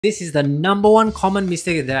This is the number one common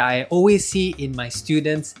mistake that I always see in my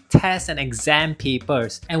students' test and exam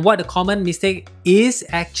papers. And what the common mistake is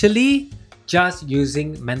actually just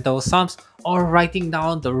using mental sums or writing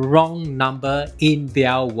down the wrong number in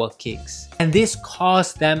their workings. And this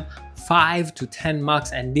costs them 5 to 10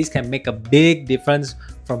 marks, and this can make a big difference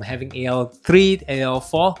from having AL3,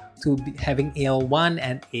 AL4 to having AL1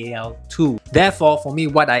 and AL2. Therefore, for me,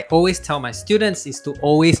 what I always tell my students is to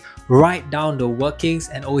always write down the workings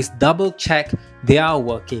and always double check their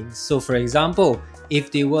workings. So for example,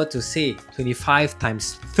 if they were to say 25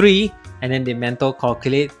 times 3 and then they mental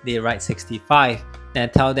calculate, they write 65, then I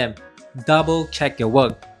tell them double check your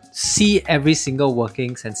work. See every single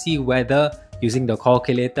workings and see whether using the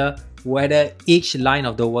calculator, whether each line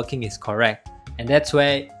of the working is correct. And that's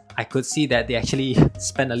where I could see that they actually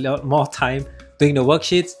spend a lot more time doing the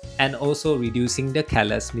worksheets and also reducing the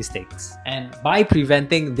careless mistakes. And by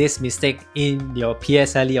preventing this mistake in your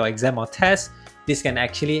PSLE or exam or test, this can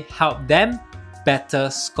actually help them better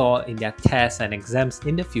score in their tests and exams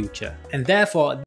in the future. And therefore,